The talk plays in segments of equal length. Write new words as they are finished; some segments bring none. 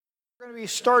We're going to be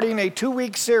starting a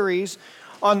 2-week series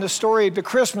on the story, the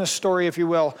Christmas story, if you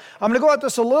will. I'm going to go at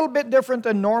this a little bit different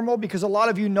than normal because a lot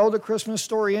of you know the Christmas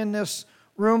story in this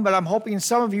room, but I'm hoping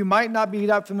some of you might not be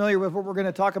that familiar with what we're going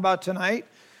to talk about tonight.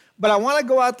 But I want to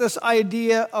go at this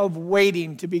idea of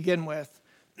waiting to begin with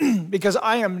because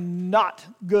I am not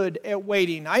good at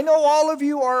waiting. I know all of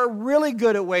you are really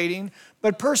good at waiting,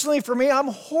 but personally for me, I'm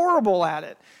horrible at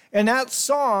it. And that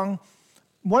song,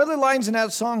 one of the lines in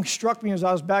that song struck me as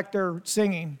I was back there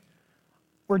singing.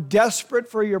 We're desperate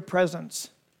for your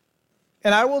presence.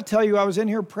 And I will tell you, I was in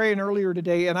here praying earlier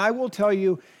today, and I will tell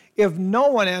you, if no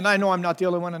one, and I know I'm not the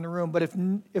only one in the room, but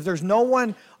if there's no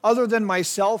one other than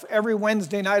myself, every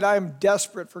Wednesday night I am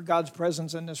desperate for God's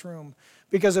presence in this room.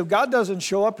 Because if God doesn't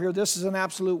show up here, this is an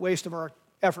absolute waste of our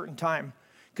effort and time.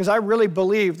 Because I really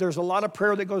believe there's a lot of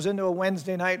prayer that goes into a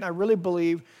Wednesday night, and I really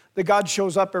believe that God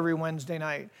shows up every Wednesday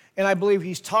night. And I believe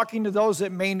he's talking to those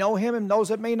that may know him and those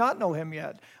that may not know him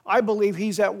yet. I believe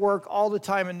he's at work all the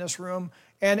time in this room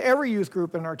and every youth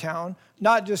group in our town,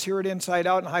 not just here at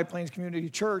InsideOut and High Plains Community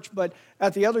Church, but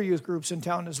at the other youth groups in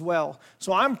town as well.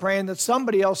 So I'm praying that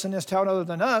somebody else in this town other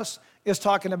than us is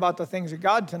talking about the things of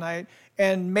God tonight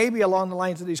and maybe along the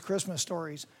lines of these Christmas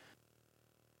stories.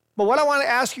 But what I want to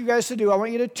ask you guys to do, I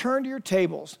want you to turn to your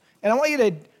tables and I want you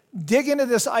to dig into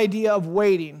this idea of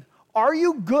waiting. Are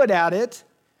you good at it?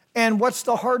 And what's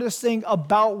the hardest thing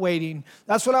about waiting?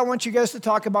 That's what I want you guys to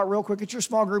talk about real quick at your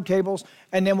small group tables,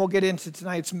 and then we'll get into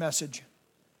tonight's message.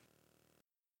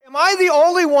 Am I the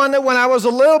only one that when I was a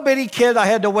little bitty kid, I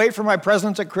had to wait for my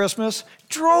presents at Christmas?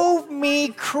 Drove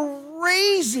me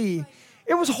crazy.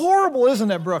 It was horrible,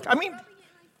 isn't it, Brooke? I mean,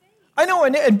 I know,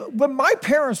 but my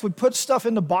parents would put stuff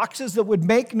in the boxes that would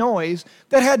make noise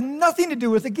that had nothing to do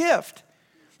with the gift.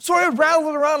 So I would rattle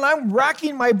it around, and I'm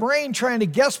racking my brain trying to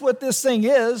guess what this thing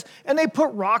is, and they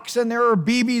put rocks in there or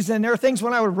BBs in there, things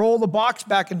when I would roll the box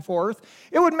back and forth.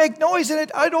 It would make noise,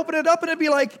 and I'd open it up, and it'd be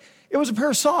like it was a pair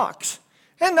of socks.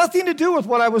 It had nothing to do with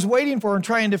what I was waiting for and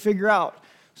trying to figure out.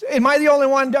 Am I the only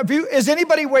one? Is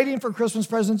anybody waiting for Christmas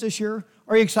presents this year?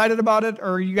 Are you excited about it,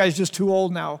 or are you guys just too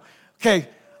old now? Okay,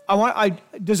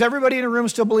 does everybody in the room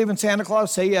still believe in Santa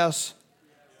Claus? Say yes.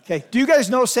 Okay, do you guys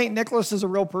know St. Nicholas is a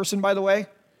real person, by the way?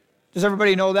 Does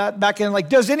everybody know that? Back in,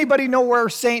 does anybody know where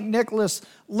St. Nicholas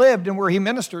lived and where he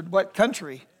ministered? What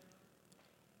country?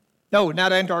 No,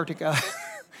 not Antarctica.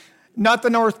 Not the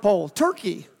North Pole.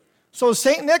 Turkey. So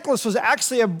St. Nicholas was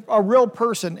actually a real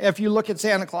person if you look at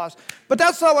Santa Claus. But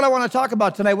that's not what I want to talk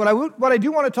about tonight. What I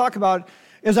do want to talk about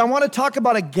is I want to talk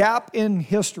about a gap in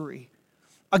history.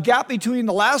 A gap between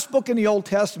the last book in the Old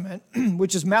Testament,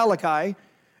 which is Malachi,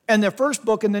 and the first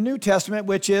book in the New Testament,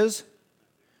 which is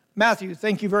Matthew.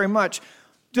 Thank you very much.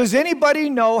 Does anybody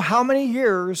know how many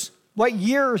years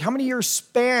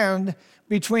spanned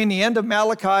between the end of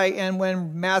Malachi and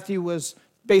when Matthew was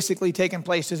basically taking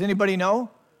place? Does anybody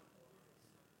know?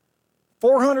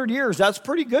 400 years. That's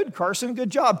pretty good, Carson. Good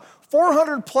job.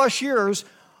 400 plus years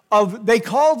they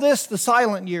call this the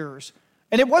silent years.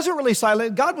 And it wasn't really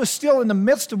silent. God was still in the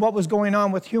midst of what was going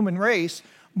on with human race,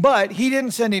 but he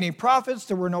didn't send any prophets.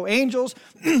 There were no angels.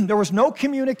 There was no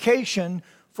communication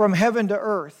from heaven to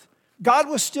earth. God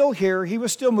was still here. He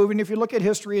was still moving. If you look at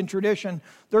history and tradition,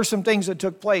 there's some things that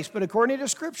took place. But according to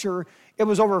Scripture, it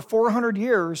was over 400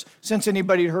 years since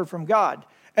anybody had heard from God.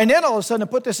 And then all of a sudden, to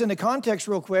put this into context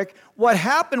real quick, what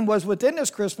happened was within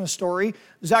this Christmas story,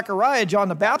 Zechariah, John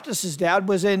the Baptist's dad,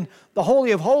 was in the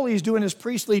Holy of Holies doing his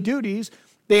priestly duties.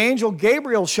 The angel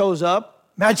Gabriel shows up.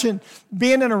 Imagine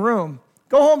being in a room.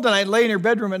 Go home tonight, lay in your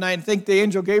bedroom at night and think the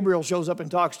angel Gabriel shows up and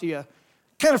talks to you.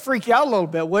 Kind of freak you out a little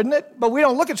bit, wouldn't it? But we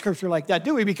don't look at Scripture like that,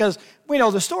 do we? Because we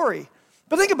know the story.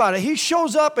 But think about it. He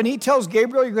shows up and he tells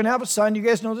Gabriel, you're going to have a son. You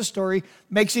guys know the story.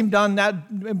 Makes him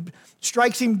dumb,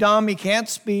 strikes him dumb. He can't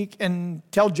speak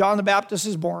until John the Baptist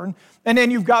is born. And then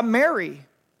you've got Mary.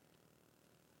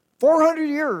 400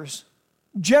 years.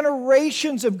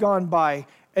 Generations have gone by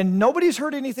and nobody's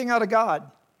heard anything out of God.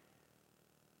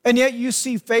 And yet you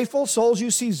see faithful souls.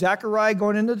 You see Zechariah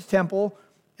going into the temple,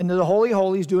 into the Holy of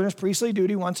Holies, doing his priestly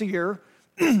duty once a year.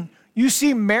 You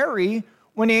see Mary,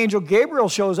 when the angel Gabriel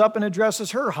shows up and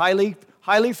addresses her, highly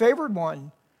favored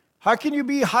one. How can you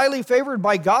be highly favored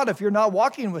by God if you're not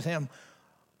walking with him?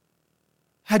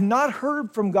 Had not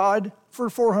heard from God for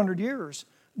 400 years.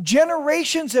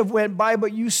 Generations have went by,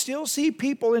 but you still see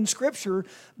people in Scripture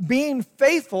being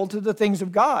faithful to the things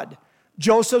of God.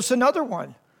 Joseph's another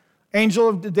one.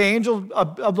 The angel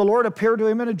of the Lord appeared to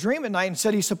him in a dream at night and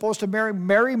said he's supposed to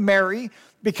marry Mary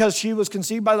because she was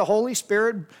conceived by the Holy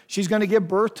Spirit. She's going to give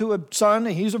birth to a son,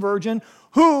 and he's a virgin,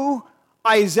 who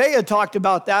Isaiah talked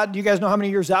about that. Do you guys know how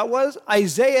many years that was?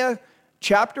 Isaiah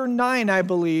chapter 9, I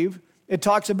believe, it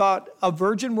talks about a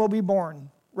virgin will be born,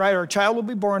 right? Or a child will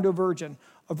be born to a virgin.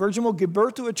 A virgin will give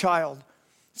birth to a child.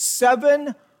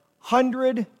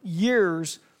 700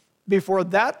 years before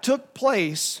that took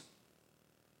place,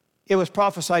 it was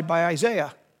prophesied by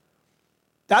Isaiah.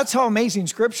 That's how amazing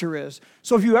Scripture is.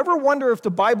 So if you ever wonder if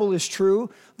the Bible is true,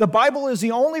 the Bible is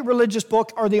the only religious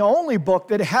book or the only book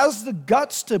that has the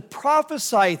guts to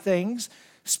prophesy things,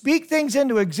 speak things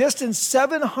into existence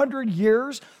 700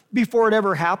 years before it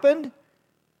ever happened.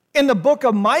 In the book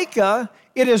of Micah,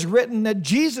 it is written that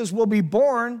Jesus will be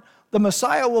born, the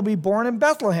Messiah will be born in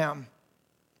Bethlehem.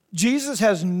 Jesus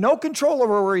has no control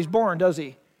over where he's born, does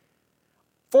he?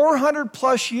 400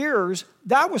 plus years,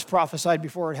 that was prophesied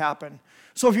before it happened.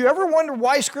 So if you ever wonder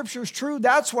why Scripture is true,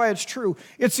 that's why it's true.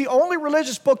 It's the only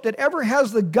religious book that ever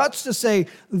has the guts to say,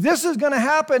 this is going to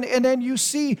happen, and then you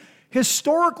see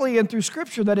historically and through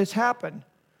Scripture that it's happened.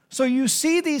 So you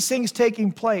see these things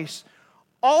taking place.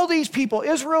 All these people,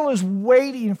 Israel is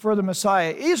waiting for the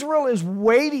Messiah. Israel is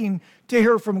waiting to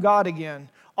hear from God again.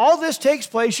 All this takes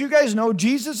place. You guys know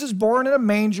Jesus is born in a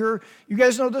manger. You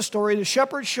guys know the story. The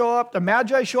shepherds show up. The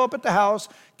magi show up at the house,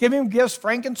 give him gifts,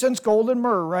 frankincense, gold, and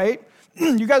myrrh, right?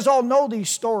 You guys all know these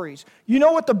stories. You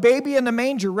know what the baby in the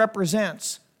manger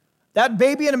represents. That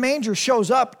baby in the manger shows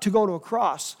up to go to a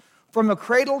cross, from the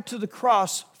cradle to the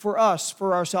cross for us,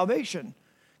 for our salvation.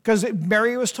 Because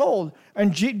Mary was told,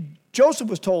 and Joseph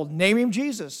was told, name him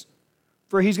Jesus,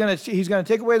 for he's going to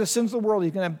take away the sins of the world.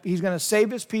 He's going to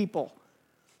save his people.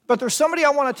 But there's somebody I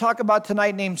want to talk about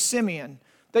tonight named Simeon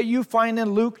that you find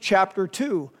in Luke chapter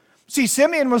 2. See,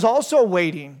 Simeon was also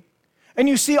waiting. And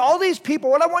you see all these people,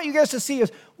 what I want you guys to see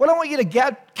is, what I want you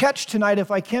to catch tonight, if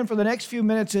I can, for the next few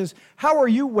minutes is, how are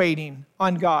you waiting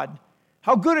on God?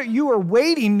 How good are you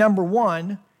waiting, number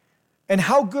one, and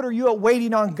how good are you at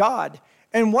waiting on God?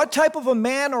 And what type of a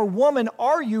man or woman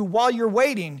are you while you're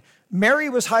waiting? Mary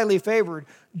was highly favored.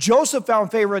 Joseph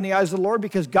found favor in the eyes of the Lord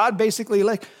because God basically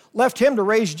left him to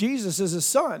raise Jesus as his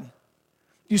son.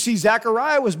 You see,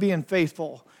 Zechariah was being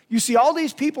faithful. You see all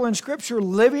these people in Scripture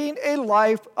living a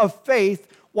life of faith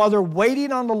while they're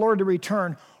waiting on the Lord to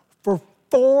return for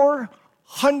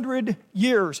 400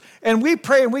 years. And we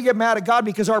pray and we get mad at God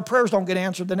because our prayers don't get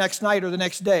answered the next night or the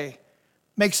next day.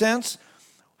 Make sense?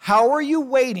 How are you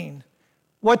waiting?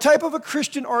 What type of a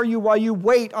Christian are you while you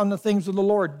wait on the things of the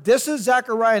Lord? This is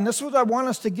Zechariah, and this is what I want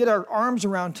us to get our arms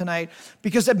around tonight,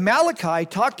 because at Malachi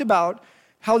talked about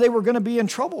how they were going to be in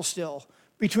trouble still.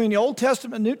 Between the Old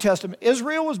Testament and New Testament,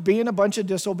 Israel was being a bunch of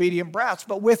disobedient brats.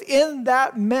 But within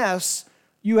that mess,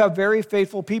 you have very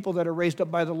faithful people that are raised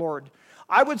up by the Lord.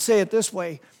 I would say it this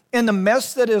way. In the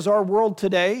mess that is our world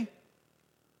today,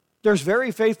 there's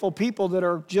very faithful people that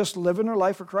are just living their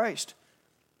life for Christ.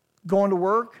 Going to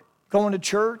work, going to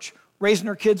church, raising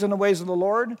their kids in the ways of the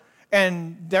Lord.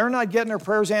 And they're not getting their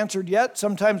prayers answered yet.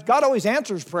 Sometimes, God always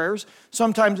answers prayers.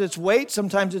 Sometimes it's wait,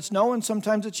 sometimes it's no, and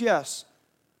sometimes it's yes.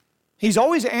 He's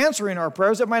always answering our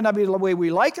prayers. It might not be the way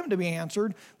we like him to be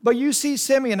answered, but you see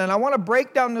Simeon, and I want to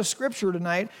break down the Scripture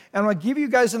tonight, and I want to give you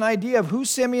guys an idea of who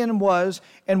Simeon was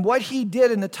and what he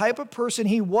did and the type of person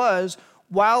he was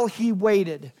while he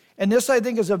waited. And this, I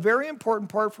think, is a very important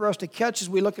part for us to catch as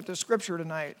we look at the Scripture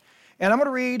tonight. And I'm going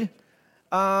to read,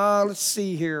 let's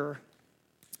see here.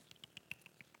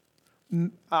 Hold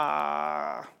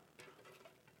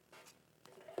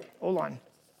on.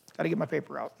 Got to get my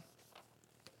paper out.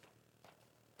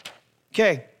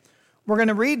 Okay, we're going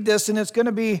to read this, and it's going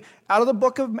to be out of the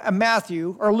book of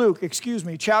Luke,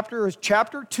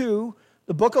 chapter 2,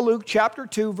 the book of Luke, chapter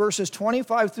 2, verses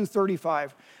 25 through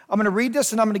 35. I'm going to read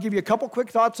this, and I'm going to give you a couple quick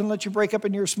thoughts and let you break up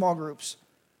into your small groups.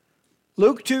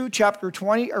 Luke 2, chapter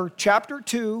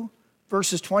 2,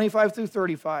 verses 25 through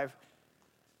 35.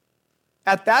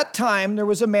 At that time, there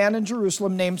was a man in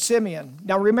Jerusalem named Simeon.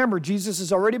 Now remember, Jesus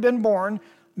has already been born.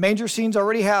 Manger scene's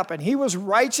already happened. He was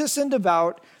righteous and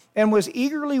devout and was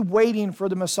eagerly waiting for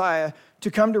the Messiah to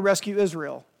come to rescue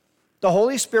Israel. The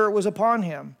Holy Spirit was upon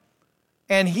him,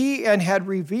 and had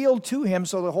revealed to him,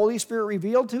 so the Holy Spirit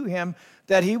revealed to him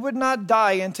that he would not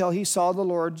die until he saw the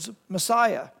Lord's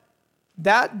Messiah.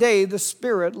 That day, the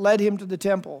Spirit led him to the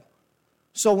temple.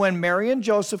 So when Mary and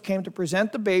Joseph came to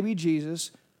present the baby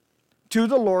Jesus to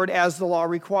the Lord as the law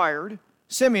required,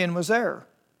 Simeon was there.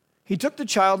 He took the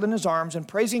child in his arms and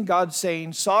praising God,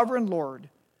 saying, "Sovereign Lord,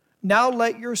 now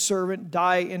let your servant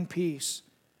die in peace.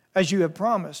 As you have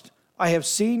promised, I have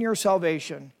seen your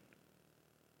salvation,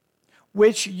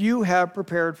 which you have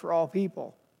prepared for all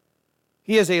people.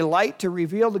 He is a light to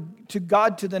reveal to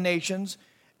God to the nations,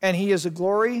 and he is the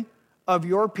glory of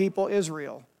your people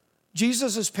Israel."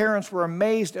 Jesus' parents were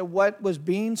amazed at what was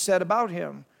being said about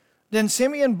him. Then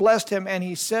Simeon blessed him, and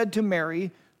he said to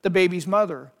Mary, the baby's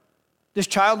mother, "This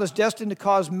child is destined to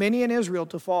cause many in Israel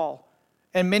to fall,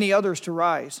 and many others to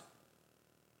rise.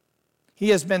 He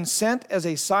has been sent as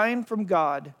a sign from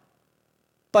God,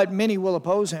 but many will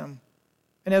oppose him.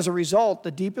 And as a result,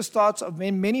 the deepest thoughts of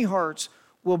many hearts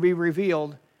will be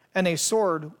revealed, and a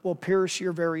sword will pierce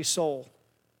your very soul."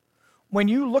 When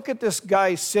you look at this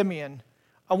guy, Simeon,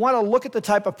 I want to look at the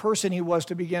type of person he was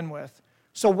to begin with.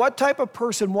 So what type of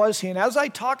person was he? And as I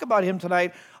talk about him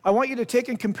tonight, I want you to take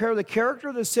and compare the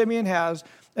character that Simeon has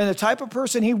and the type of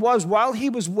person he was while he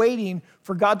was waiting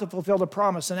for God to fulfill the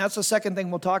promise. And that's the second thing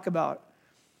we'll talk about.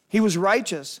 He was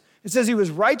righteous. It says he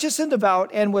was righteous and devout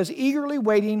and was eagerly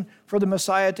waiting for the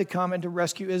Messiah to come and to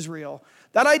rescue Israel.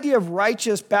 That idea of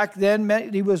righteous back then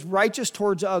meant he was righteous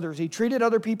towards others. He treated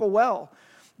other people well.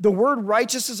 The word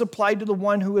righteous is applied to the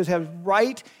one who has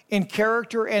right in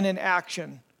character and in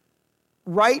action.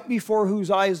 Right before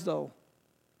whose eyes, though?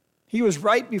 He was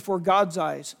right before God's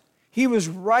eyes. He was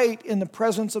right in the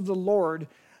presence of the Lord.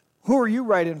 Who are you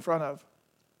right in front of?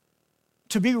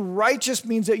 To be righteous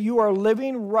means that you are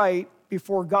living right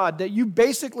before God, that you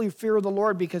basically fear the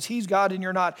Lord because he's God and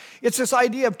you're not. It's this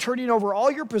idea of turning over all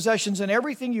your possessions and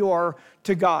everything you are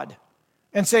to God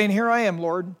and saying, "Here I am,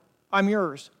 Lord, I'm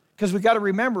yours." Because we've got to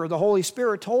remember, the Holy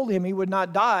Spirit told him he would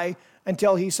not die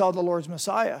until he saw the Lord's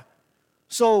Messiah.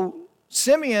 So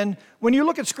Simeon, when you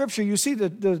look at Scripture, you see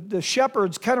the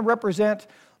shepherds kind of represent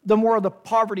the more of the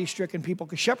poverty-stricken people,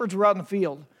 because shepherds were out in the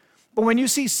field. But when you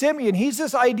see Simeon, he's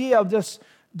this idea of this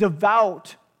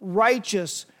devout,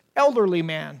 righteous, elderly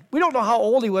man. We don't know how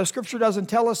old he was. Scripture doesn't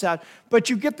tell us that. But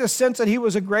you get this sense that he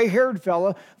was a gray-haired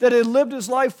fella that had lived his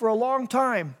life for a long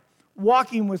time,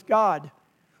 walking with God.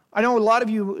 I know a lot of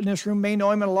you in this room may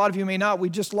know him, and a lot of you may not. We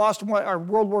just lost our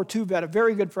World War II vet, a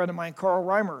very good friend of mine, Carl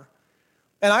Reimer.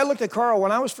 And I looked at Carl.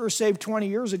 When I was first saved 20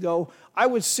 years ago, I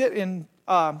would sit in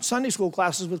Sunday school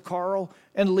classes with Carl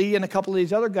and Lee and a couple of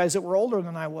these other guys that were older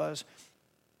than I was.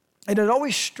 And it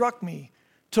always struck me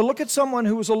to look at someone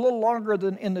who was a little longer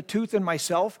in the tooth than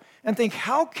myself and think,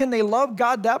 how can they love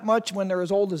God that much when they're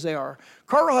as old as they are?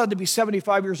 Carl had to be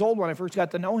 75 years old when I first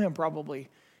got to know him, probably.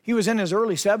 He was in his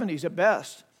early 70s at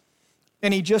best.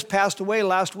 And he just passed away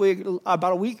last week,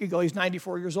 about a week ago. He's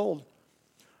 94 years old.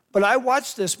 But I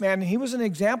watched this man, and he was an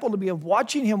example to me of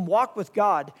watching him walk with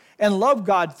God and love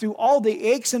God through all the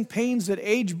aches and pains that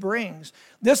age brings.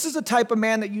 This is the type of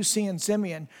man that you see in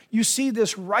Simeon. You see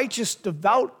this righteous,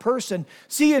 devout person.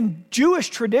 See, in Jewish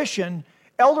tradition,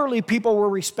 elderly people were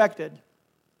respected.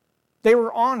 They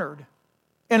were honored.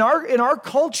 In our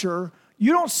culture,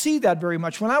 you don't see that very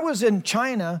much. When I was in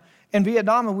China and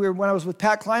Vietnam, and when I was with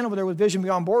Pat Klein over there with Vision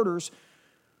Beyond Borders,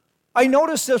 I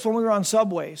noticed this when we were on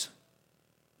subways.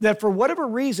 That for whatever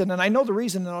reason, and I know the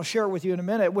reason, and I'll share it with you in a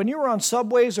minute, when you were on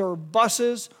subways or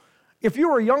buses, if you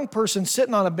were a young person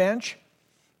sitting on a bench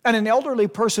and an elderly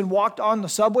person walked on the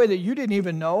subway that you didn't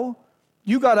even know,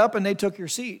 you got up and they took your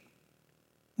seat.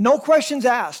 No questions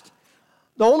asked.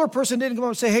 The older person didn't come up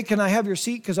and say, "Hey, can I have your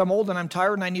seat because I'm old and I'm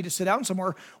tired and I need to sit down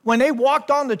somewhere." When they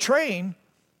walked on the train,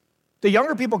 the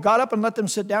younger people got up and let them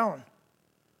sit down.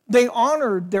 They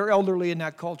honored their elderly in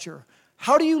that culture.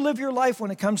 How do you live your life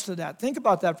when it comes to that? Think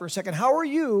about that for a second. How are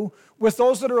you with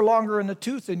those that are longer in the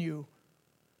tooth than you?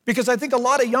 Because I think a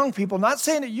lot of young people, not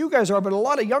saying that you guys are, but a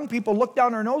lot of young people look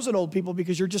down their nose at old people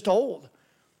because you're just old.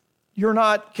 You're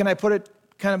not, can I put it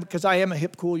kind of, because I am a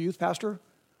hip, cool youth pastor,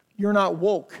 you're not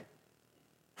woke.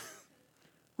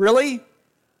 Really?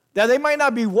 Now, they might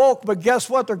not be woke, but guess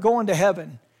what? They're going to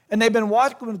heaven. And they've been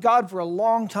walking with God for a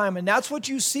long time. And that's what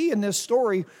you see in this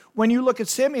story when you look at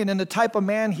Simeon and the type of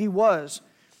man he was.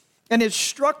 And it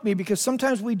struck me because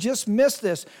sometimes we just miss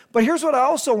this. But here's what I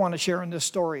also want to share in this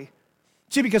story.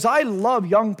 See, because I love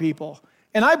young people.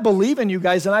 And I believe in you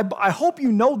guys. And I hope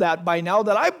you know that by now,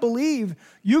 that I believe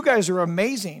you guys are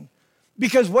amazing.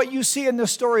 Because what you see in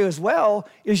this story as well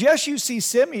is, yes, you see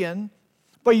Simeon,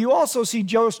 but you also see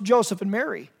Joseph and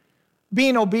Mary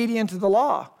being obedient to the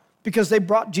law, because they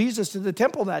brought Jesus to the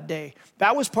temple that day.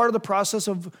 That was part of the process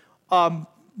of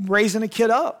raising a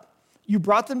kid up. You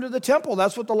brought them to the temple.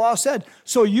 That's what the law said.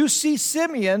 So you see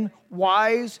Simeon,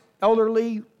 wise,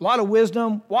 elderly, a lot of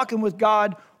wisdom, walking with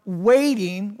God,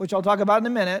 waiting, which I'll talk about in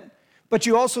a minute. But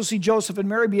you also see Joseph and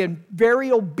Mary being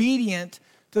very obedient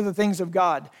to the things of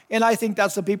God. And I think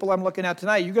that's the people I'm looking at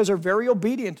tonight. You guys are very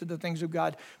obedient to the things of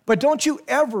God. But don't you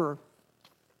ever...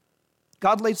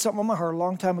 God laid something on my heart a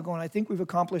long time ago, and I think we've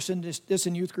accomplished this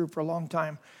in youth group for a long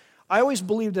time. I always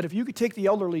believed that if you could take the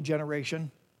elderly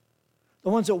generation, the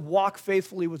ones that walk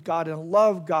faithfully with God and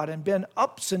love God and been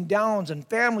ups and downs and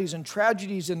families and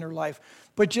tragedies in their life,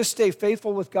 but just stay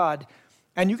faithful with God,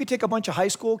 And you could take a bunch of high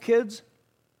school kids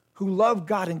who love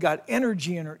God and got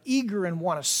energy and are eager and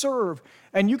want to serve,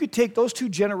 and you could take those two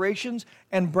generations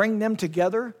and bring them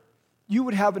together, you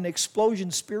would have an explosion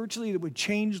spiritually that would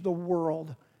change the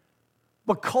world.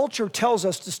 But culture tells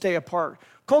us to stay apart.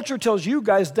 Culture tells you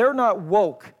guys they're not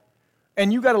woke,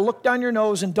 and you got to look down your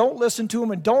nose and don't listen to them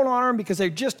and don't honor them because they're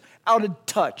just out of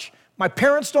touch. My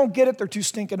parents don't get it, they're too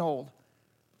stinking old.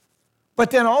 But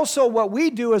then also what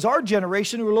we do as our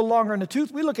generation, who are a little longer in the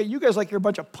tooth, we look at you guys like you're a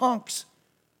bunch of punks.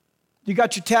 You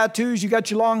got your tattoos, you got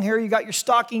your long hair, you got your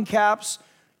stocking caps,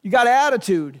 you got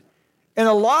attitude. And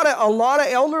a lot of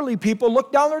elderly people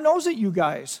look down their nose at you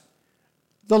guys.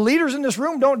 The leaders in this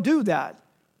room don't do that.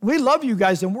 We love you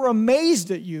guys and we're amazed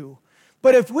at you.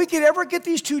 But if we could ever get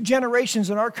these two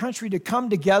generations in our country to come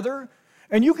together,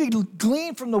 and you could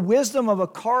glean from the wisdom of a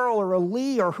Carl or a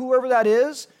Lee or whoever that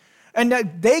is, and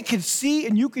that they could see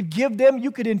and you could give them, you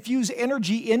could infuse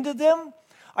energy into them,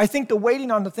 I think the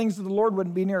waiting on the things of the Lord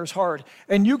wouldn't be near as hard.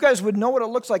 And you guys would know what it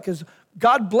looks like because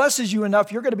God blesses you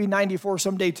enough, you're going to be 94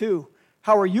 someday too.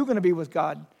 How are you going to be with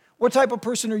God? What type of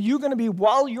person are you going to be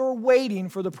while you're waiting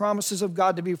for the promises of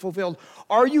God to be fulfilled?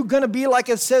 Are you going to be like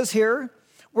it says here,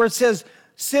 where it says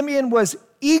Simeon was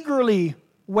eagerly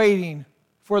waiting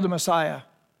for the Messiah?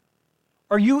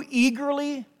 Are you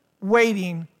eagerly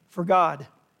waiting for God?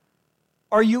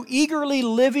 Are you eagerly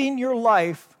living your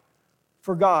life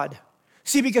for God?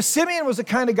 See, because Simeon was the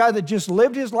kind of guy that just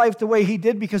lived his life the way he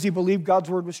did because he believed God's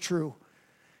word was true.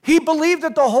 He believed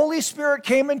that the Holy Spirit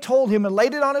came and told him and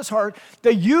laid it on his heart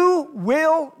that you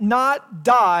will not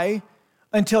die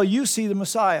until you see the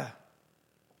Messiah.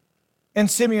 And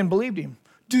Simeon believed him.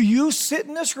 Do you sit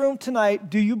in this room tonight?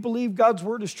 Do you believe God's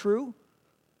word is true?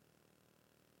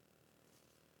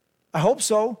 I hope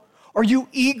so. Are you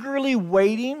eagerly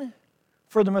waiting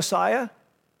for the Messiah?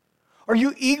 Are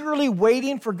you eagerly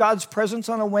waiting for God's presence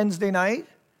on a Wednesday night?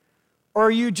 Or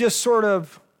are you just sort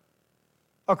of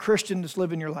a Christian that's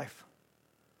living your life?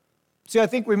 See, I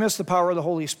think we miss the power of the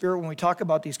Holy Spirit when we talk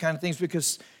about these kind of things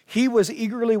because he was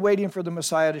eagerly waiting for the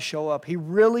Messiah to show up. He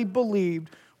really believed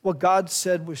what God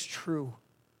said was true.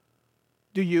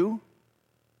 Do you?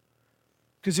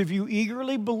 Because if you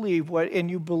eagerly believe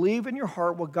and you believe in your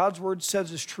heart what God's word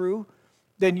says is true,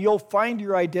 then you'll find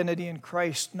your identity in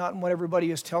Christ, not in what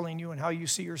everybody is telling you and how you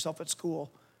see yourself at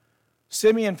school.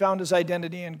 Simeon found his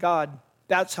identity in God.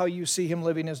 That's how you see him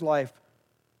living his life.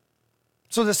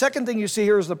 So the second thing you see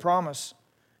here is the promise.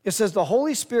 It says the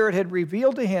Holy Spirit had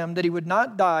revealed to him that he would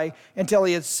not die until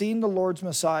he had seen the Lord's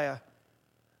Messiah.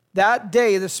 That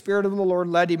day, the Spirit of the Lord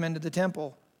led him into the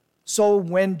temple. So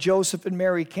when Joseph and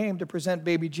Mary came to present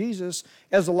baby Jesus,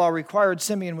 as the law required,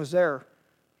 Simeon was there.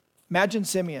 Imagine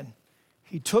Simeon.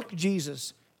 He took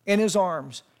Jesus in his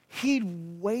arms. He'd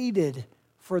waited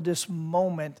for this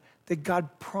moment that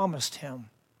God promised him.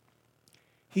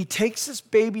 He takes this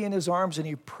baby in his arms and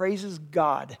he praises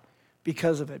God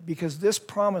because of it, because this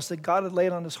promise that God had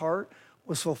laid on his heart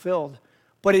was fulfilled.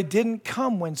 But it didn't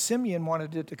come when Simeon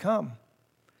wanted it to come.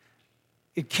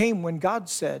 It came when God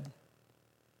said.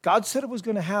 God said it was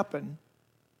going to happen,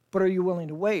 but are you willing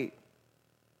to wait?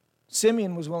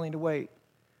 Simeon was willing to wait,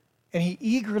 and he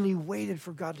eagerly waited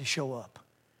for God to show up.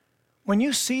 When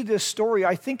you see this story,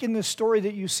 I think in this story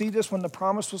that you see this when the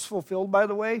promise was fulfilled, by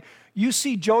the way, you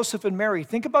see Joseph and Mary.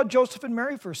 Think about Joseph and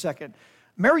Mary for a second.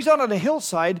 Mary's out on a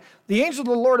hillside. The angel of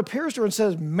the Lord appears to her and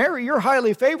says, Mary, you're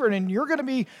highly favored, and you're going to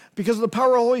be, because of the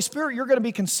power of the Holy Spirit, you're going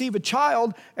to conceive a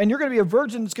child, and you're going to be a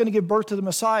virgin that's going to give birth to the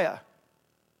Messiah.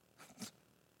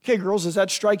 Okay, girls, does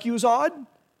that strike you as odd?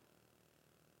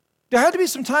 There had to be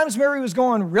some times Mary was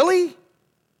going, really?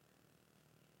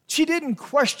 She didn't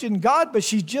question God, but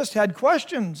she just had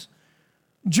questions.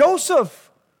 Joseph,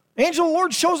 angel of the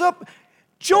Lord shows up.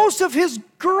 Joseph, his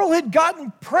girl had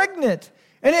gotten pregnant,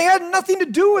 and it had nothing to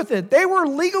do with it. They were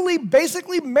legally,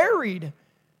 basically married.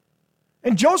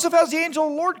 And Joseph has the angel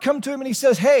of the Lord come to him, and he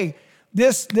says, hey,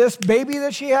 this baby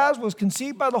that she has was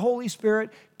conceived by the Holy Spirit.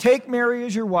 Take Mary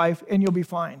as your wife, and you'll be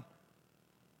fine.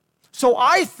 So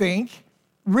I think,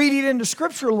 reading into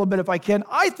Scripture a little bit if I can,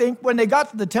 I think when they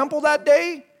got to the temple that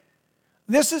day,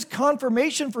 this is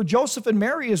confirmation for Joseph and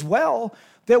Mary as well,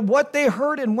 that what they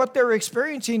heard and what they're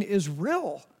experiencing is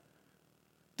real.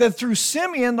 That through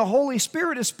Simeon, the Holy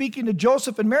Spirit is speaking to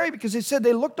Joseph and Mary because they said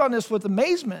they looked on this with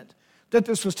amazement that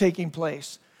this was taking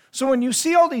place. So when you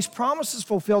see all these promises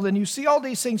fulfilled and you see all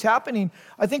these things happening,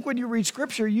 I think when you read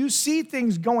Scripture, you see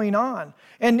things going on.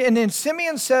 And then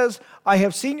Simeon says, I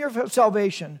have seen your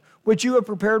salvation, which you have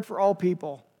prepared for all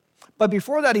people. But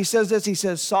before that, he says this, he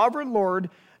says, Sovereign Lord,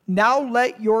 now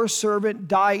let your servant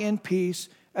die in peace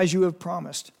as you have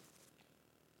promised.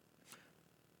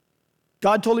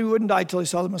 God told him he wouldn't die till he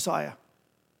saw the Messiah.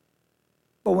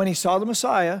 But when he saw the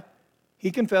Messiah,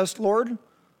 he confessed, Lord,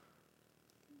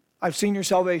 I've seen your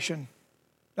salvation.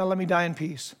 Now let me die in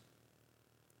peace.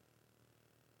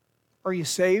 Are you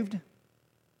saved?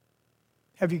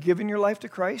 Have you given your life to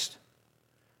Christ?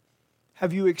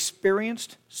 Have you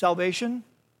experienced salvation?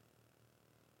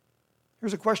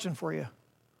 Here's a question for you.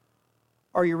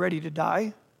 Are you ready to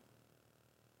die?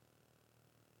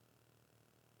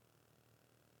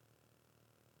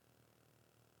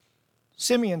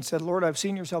 Simeon said, Lord, I've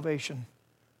seen your salvation.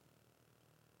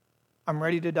 I'm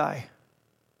ready to die.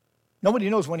 Nobody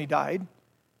knows when he died.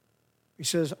 He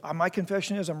says, my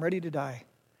confession is I'm ready to die.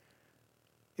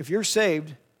 If you're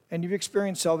saved and you've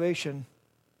experienced salvation,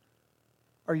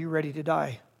 are you ready to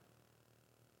die?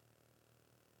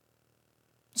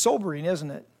 Sobering, isn't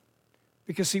it?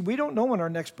 Because, see, we don't know when our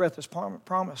next breath is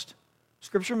promised.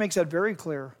 Scripture makes that very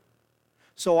clear.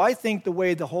 So I think the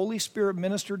way the Holy Spirit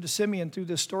ministered to Simeon through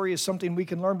this story is something we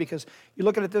can learn, because you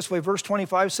look at it this way. Verse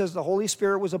 25 says the Holy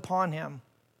Spirit was upon him.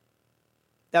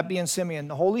 That being Simeon.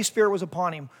 The Holy Spirit was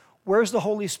upon him. Where's the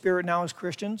Holy Spirit now as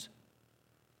Christians?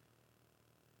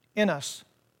 In us.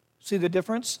 See the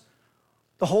difference?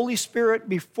 The Holy Spirit,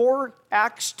 before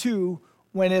Acts 2,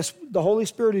 when the Holy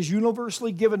Spirit is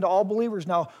universally given to all believers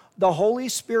now, the Holy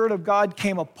Spirit of God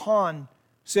came upon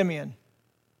Simeon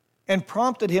and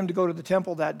prompted him to go to the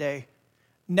temple that day.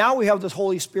 Now we have this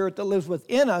Holy Spirit that lives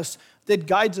within us that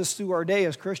guides us through our day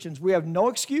as Christians. We have no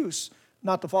excuse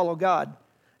not to follow God.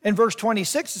 In verse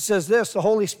 26, it says this, the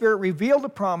Holy Spirit revealed a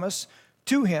promise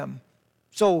to him.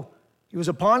 So he was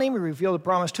upon him, he revealed a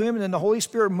promise to him, and then the Holy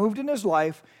Spirit moved in his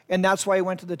life, and that's why he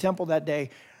went to the temple that day.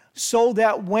 So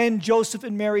that when Joseph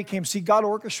and Mary came, see God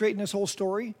orchestrating this whole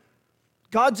story?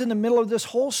 God's in the middle of this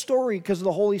whole story because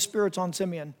the Holy Spirit's on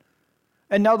Simeon.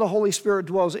 And now the Holy Spirit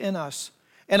dwells in us.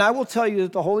 And I will tell you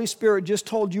that the Holy Spirit just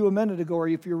told you a minute ago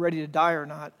if you're ready to die or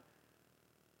not.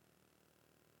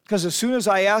 Because as soon as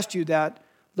I asked you that,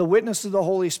 the witness of the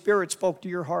Holy Spirit spoke to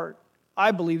your heart.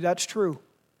 I believe that's true.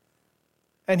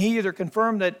 And he either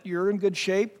confirmed that you're in good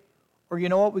shape, or you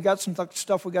know what, we got some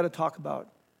stuff we got to talk about.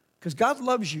 Because God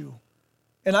loves you.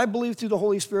 And I believe through the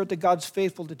Holy Spirit that God's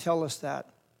faithful to tell us that.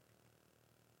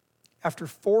 After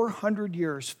 400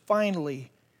 years,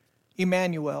 finally,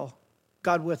 Emmanuel,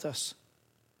 God with us.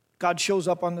 God shows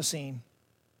up on the scene.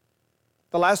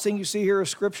 The last thing you see here in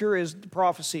Scripture is the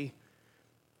prophecy.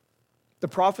 The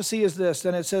prophecy is this,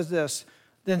 then it says this,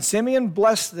 then Simeon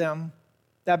blessed them,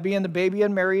 that being the baby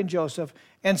and Mary and Joseph,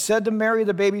 and said to Mary,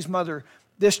 the baby's mother,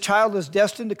 this child is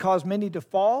destined to cause many to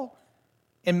fall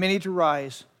and many to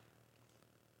rise.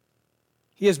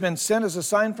 He has been sent as a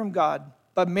sign from God,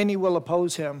 but many will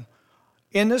oppose him.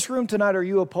 In this room tonight, are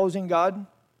you opposing God?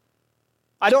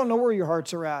 I don't know where your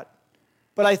hearts are at,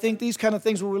 but I think these kind of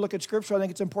things, when we look at Scripture, I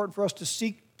think it's important for us to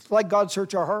seek, let God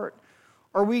search our heart.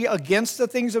 Are we against the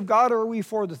things of God, or are we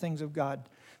for the things of God?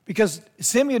 Because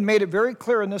Simeon made it very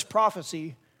clear in this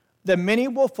prophecy that many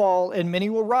will fall and many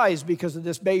will rise because of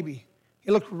this baby.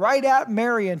 He looked right at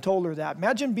Mary and told her that.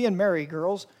 Imagine being Mary,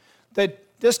 girls, that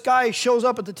this guy shows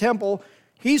up at the temple,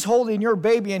 he's holding your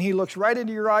baby, and he looks right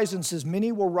into your eyes and says,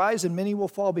 many will rise and many will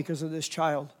fall because of this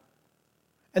child.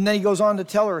 And then he goes on to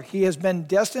tell her, he has been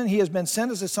destined, he has been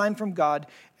sent as a sign from God,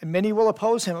 and many will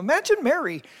oppose him. Imagine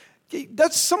Mary.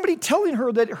 That's somebody telling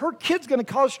her that her kid's going to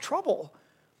cause trouble.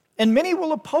 And many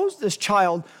will oppose this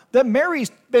child that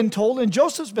Mary's been told and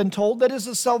Joseph's been told that is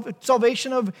the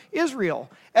salvation of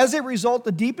Israel. As a result,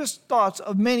 the deepest thoughts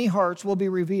of many hearts will be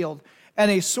revealed,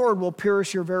 and a sword will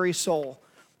pierce your very soul.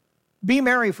 Be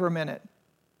Mary for a minute.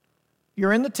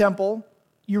 You're in the temple.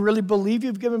 You really believe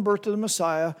you've given birth to the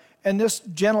Messiah, and this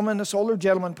gentleman, this older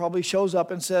gentleman, probably shows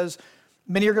up and says,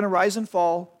 many are going to rise and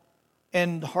fall,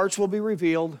 and hearts will be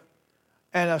revealed,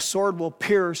 and a sword will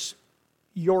pierce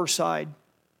your side.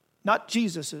 Not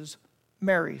Jesus's,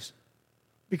 Mary's.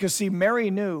 Because, see, Mary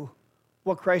knew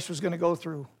what Christ was going to go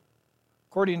through,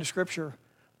 according to Scripture.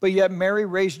 But yet Mary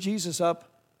raised Jesus up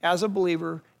as a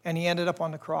believer, and he ended up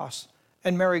on the cross.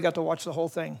 And Mary got to watch the whole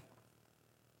thing.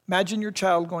 Imagine your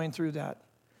child going through that.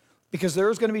 Because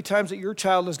there's going to be times that your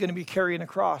child is going to be carrying a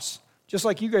cross, just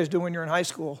like you guys do when you're in high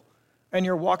school, and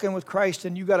you're walking with Christ,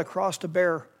 and you got a cross to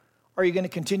bear. Are you going to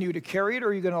continue to carry it, or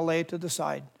are you going to lay it to the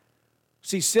side?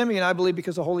 See, Simeon, I believe,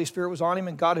 because the Holy Spirit was on him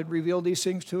and God had revealed these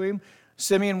things to him,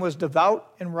 Simeon was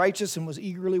devout and righteous and was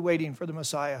eagerly waiting for the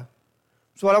Messiah.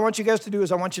 So what I want you guys to do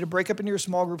is I want you to break up into your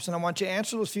small groups, and I want you to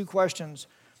answer those few questions.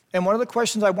 And one of the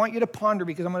questions I want you to ponder,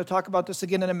 because I'm going to talk about this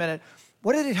again in a minute,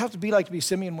 what did it have to be like to be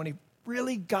Simeon when he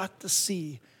really got to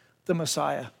see the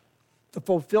Messiah, the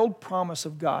fulfilled promise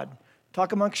of God?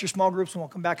 Talk amongst your small groups, and we'll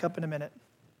come back up in a minute.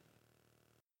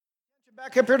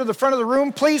 Back up here to the front of the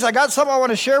room, please. I got something I want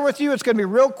to share with you. It's going to be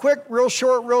real quick, real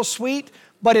short, real sweet,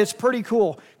 but it's pretty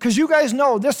cool. Because you guys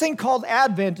know this thing called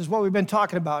Advent is what we've been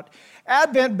talking about.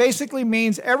 Advent basically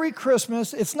means every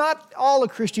Christmas. It's not all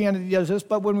of Christianity does this,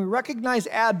 but when we recognize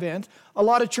Advent, a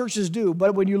lot of churches do.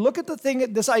 But when you look at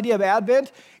this idea of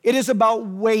Advent, it is about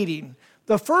waiting.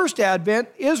 The first Advent,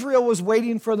 Israel was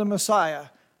waiting for the Messiah,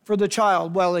 for the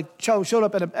child. Well, it showed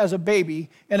up as a baby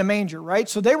in a manger, right?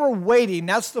 So they were waiting.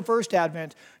 That's the first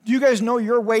Advent. Do you guys know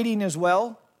you're waiting as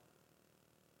well?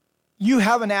 You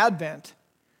have an Advent.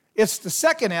 It's the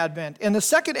second Advent. And the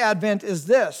second Advent is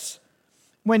this.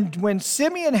 When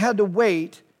Simeon had to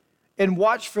wait and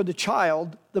watch for the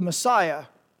child, the Messiah,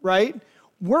 right?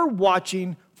 We're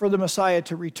watching for the Messiah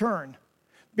to return.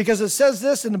 Because it says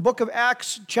this in the book of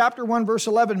Acts, chapter 1, verse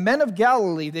 11, men of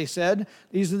Galilee, they said,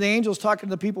 these are the angels talking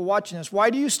to the people watching this, why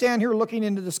do you stand here looking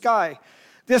into the sky?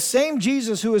 This same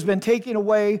Jesus who has been taken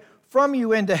away from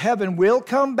you into heaven will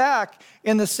come back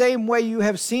in the same way you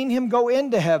have seen him go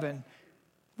into heaven.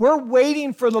 We're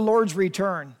waiting for the Lord's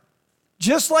return.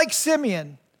 Just like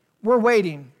Simeon, we're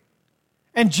waiting.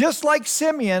 And just like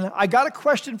Simeon, I got a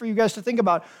question for you guys to think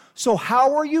about. So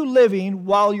how are you living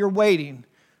while you're waiting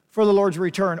for the Lord's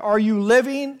return? Are you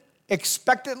living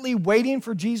expectantly waiting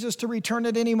for Jesus to return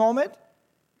at any moment?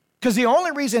 Because the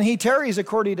only reason he tarries,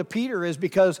 according to Peter, is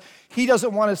because he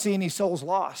doesn't want to see any souls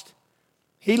lost.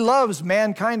 He loves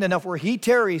mankind enough where he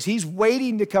tarries. He's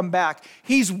waiting to come back.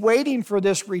 He's waiting for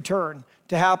this return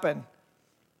to happen.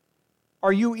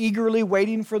 Are you eagerly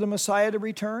waiting for the Messiah to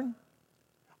return?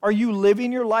 Are you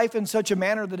living your life in such a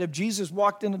manner that if Jesus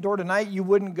walked in the door tonight, you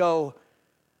wouldn't go,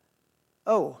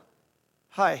 oh,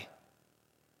 hi?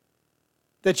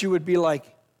 That you would be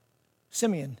like,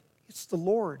 Simeon, it's the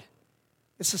Lord.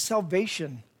 It's the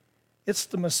salvation. It's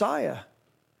the Messiah.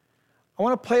 I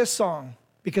want to play a song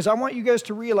because I want you guys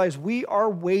to realize we are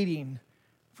waiting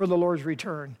for the Lord's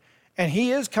return. And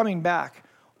he is coming back.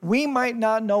 We might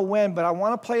not know when, but I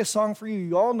want to play a song for you.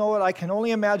 You all know it. I can only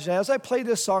imagine. As I play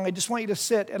this song, I just want you to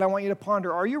sit and I want you to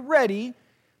ponder. Are you ready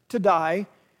to die?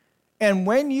 And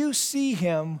when you see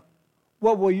him,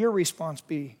 what will your response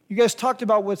be? You guys talked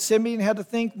about what Simeon had to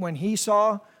think when he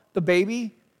saw the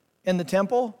baby in the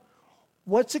temple.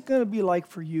 What's it going to be like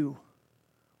for you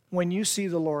when you see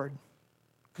the Lord?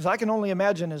 Because I can only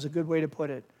imagine is a good way to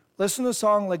put it. Listen to the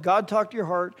song. Let God talk to your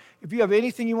heart. If you have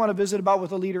anything you want to visit about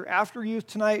with a leader after youth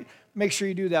tonight, make sure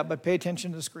you do that, but pay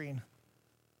attention to the screen.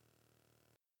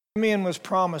 Simeon was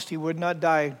promised he would not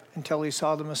die until he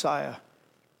saw the Messiah,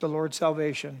 the Lord's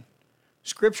salvation.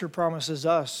 Scripture promises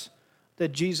us that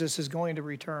Jesus is going to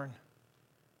return.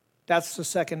 That's the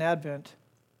second advent.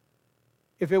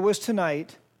 If it was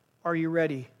tonight, are you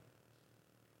ready?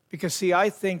 Because see,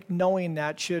 I think knowing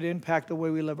that should impact the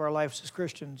way we live our lives as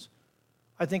Christians.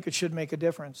 I think it should make a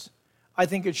difference. I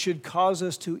think it should cause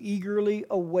us to eagerly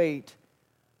await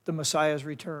the Messiah's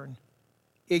return.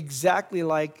 Exactly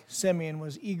like Simeon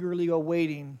was eagerly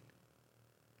awaiting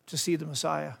to see the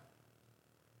Messiah.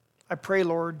 I pray,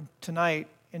 Lord, tonight,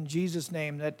 in Jesus'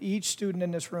 name, that each student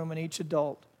in this room and each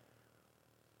adult,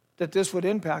 that this would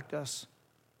impact us.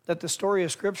 That the story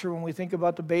of Scripture, when we think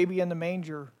about the baby in the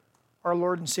manger, our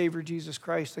Lord and Savior Jesus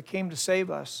Christ, that came to save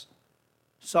us,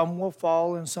 some will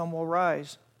fall and some will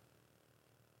rise.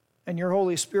 And your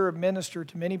Holy Spirit ministered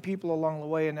to many people along the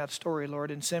way in that story, Lord,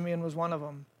 and Simeon was one of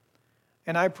them.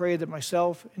 And I pray that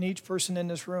myself and each person in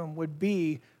this room would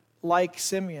be like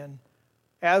Simeon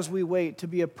as we wait to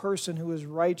be a person who is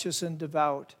righteous and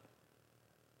devout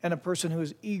and a person who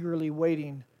is eagerly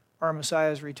waiting our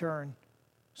Messiah's return,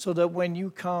 so that when you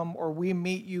come or we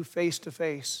meet you face to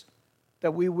face,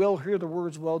 that we will hear the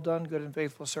words, well done, good and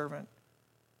faithful servant.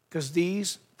 Because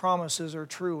these promises are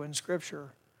true in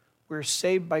Scripture. We're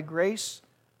saved by grace,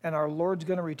 and our Lord's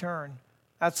going to return.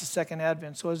 That's the second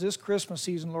advent. So as this Christmas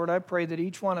season, Lord, I pray that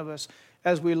each one of us,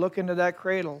 as we look into that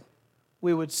cradle,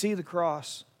 we would see the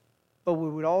cross, but we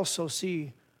would also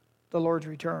see the Lord's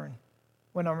return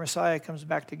when our Messiah comes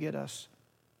back to get us.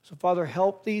 So, Father,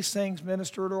 help these things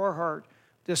minister to our heart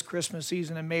this Christmas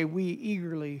season, and may we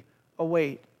eagerly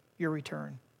await your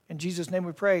return. In Jesus' name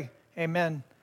we pray, amen.